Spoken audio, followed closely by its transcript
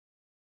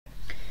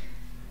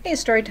Hey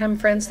Storytime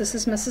friends, this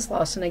is Mrs.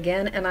 Lawson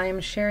again, and I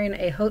am sharing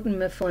a Houghton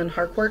Mifflin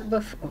Harcourt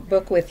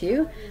book with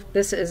you.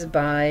 This is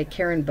by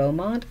Karen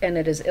Beaumont, and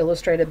it is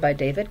illustrated by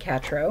David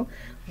Catrow.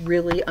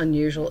 Really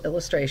unusual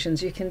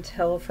illustrations. You can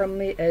tell from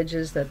the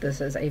edges that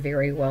this is a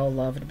very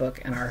well-loved book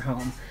in our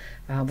home.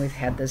 We've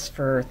had this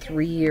for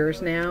 3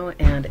 years now,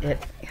 and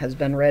it has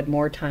been read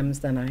more times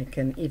than I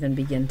can even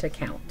begin to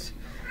count.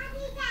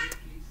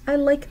 I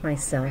like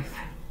myself.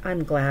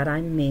 I'm glad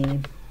I'm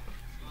me.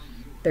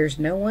 There's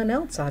no one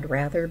else I'd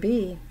rather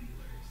be.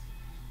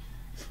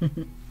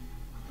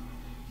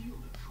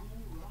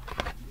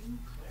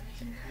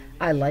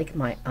 I like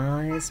my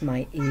eyes,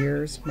 my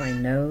ears, my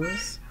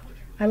nose.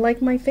 I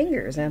like my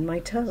fingers and my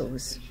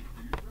toes.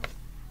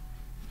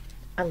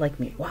 I like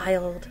me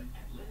wild.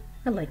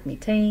 I like me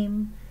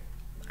tame.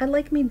 I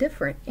like me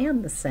different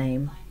and the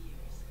same.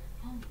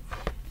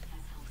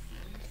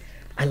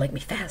 I like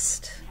me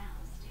fast.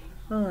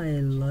 I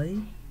like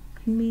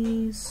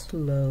me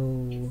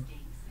slow.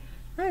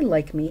 I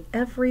like me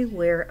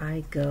everywhere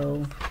I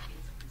go.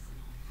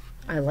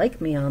 I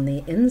like me on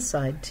the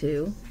inside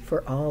too,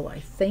 for all I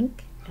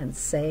think and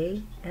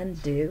say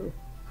and do.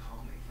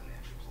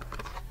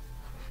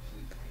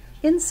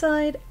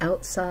 Inside,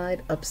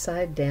 outside,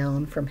 upside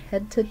down, from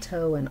head to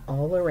toe and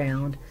all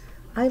around,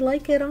 I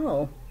like it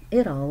all.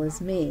 It all is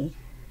me,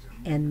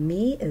 and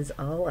me is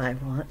all I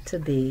want to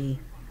be.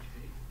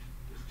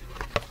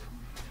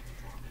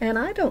 And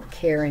I don't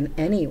care in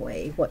any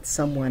way what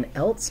someone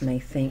else may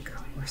think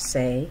or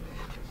say.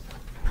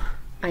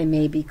 I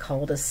may be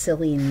called a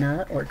silly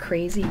nut or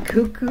crazy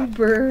cuckoo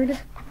bird.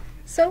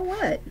 So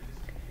what?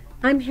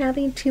 I'm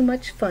having too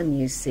much fun,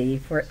 you see,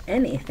 for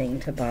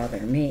anything to bother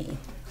me.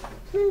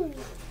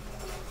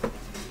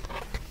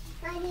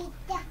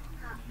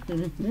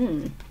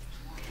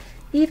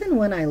 Even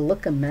when I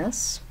look a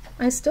mess,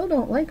 I still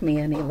don't like me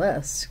any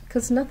less,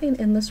 'cause nothing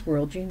in this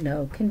world, you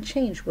know, can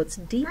change what's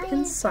deep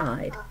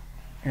inside.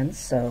 And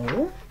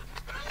so,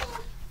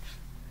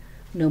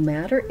 no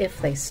matter if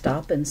they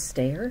stop and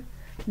stare,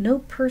 no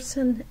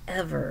person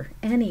ever,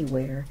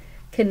 anywhere,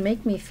 can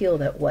make me feel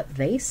that what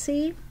they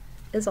see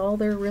is all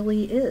there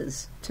really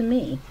is to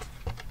me.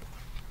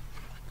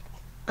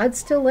 I'd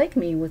still like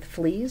me with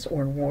fleas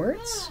or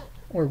warts,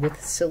 or with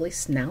a silly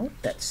snout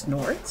that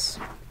snorts,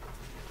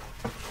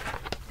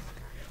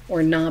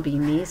 or knobby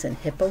knees and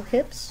hippo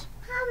hips,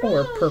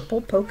 or purple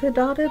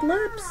polka-dotted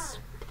lips,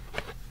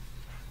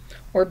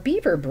 or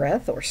beaver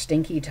breath, or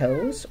stinky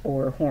toes,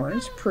 or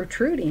horns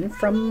protruding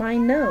from my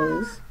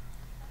nose,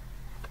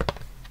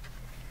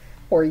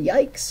 or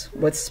yikes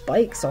with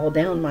spikes all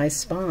down my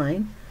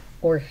spine,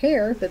 or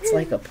hair that's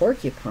like a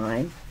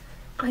porcupine.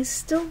 I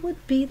still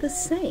would be the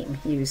same,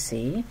 you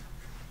see.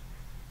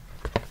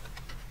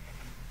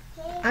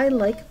 I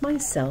like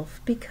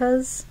myself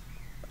because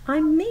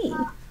I'm me.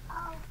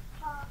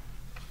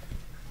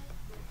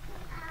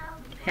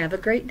 Have a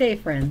great day,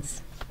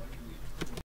 friends.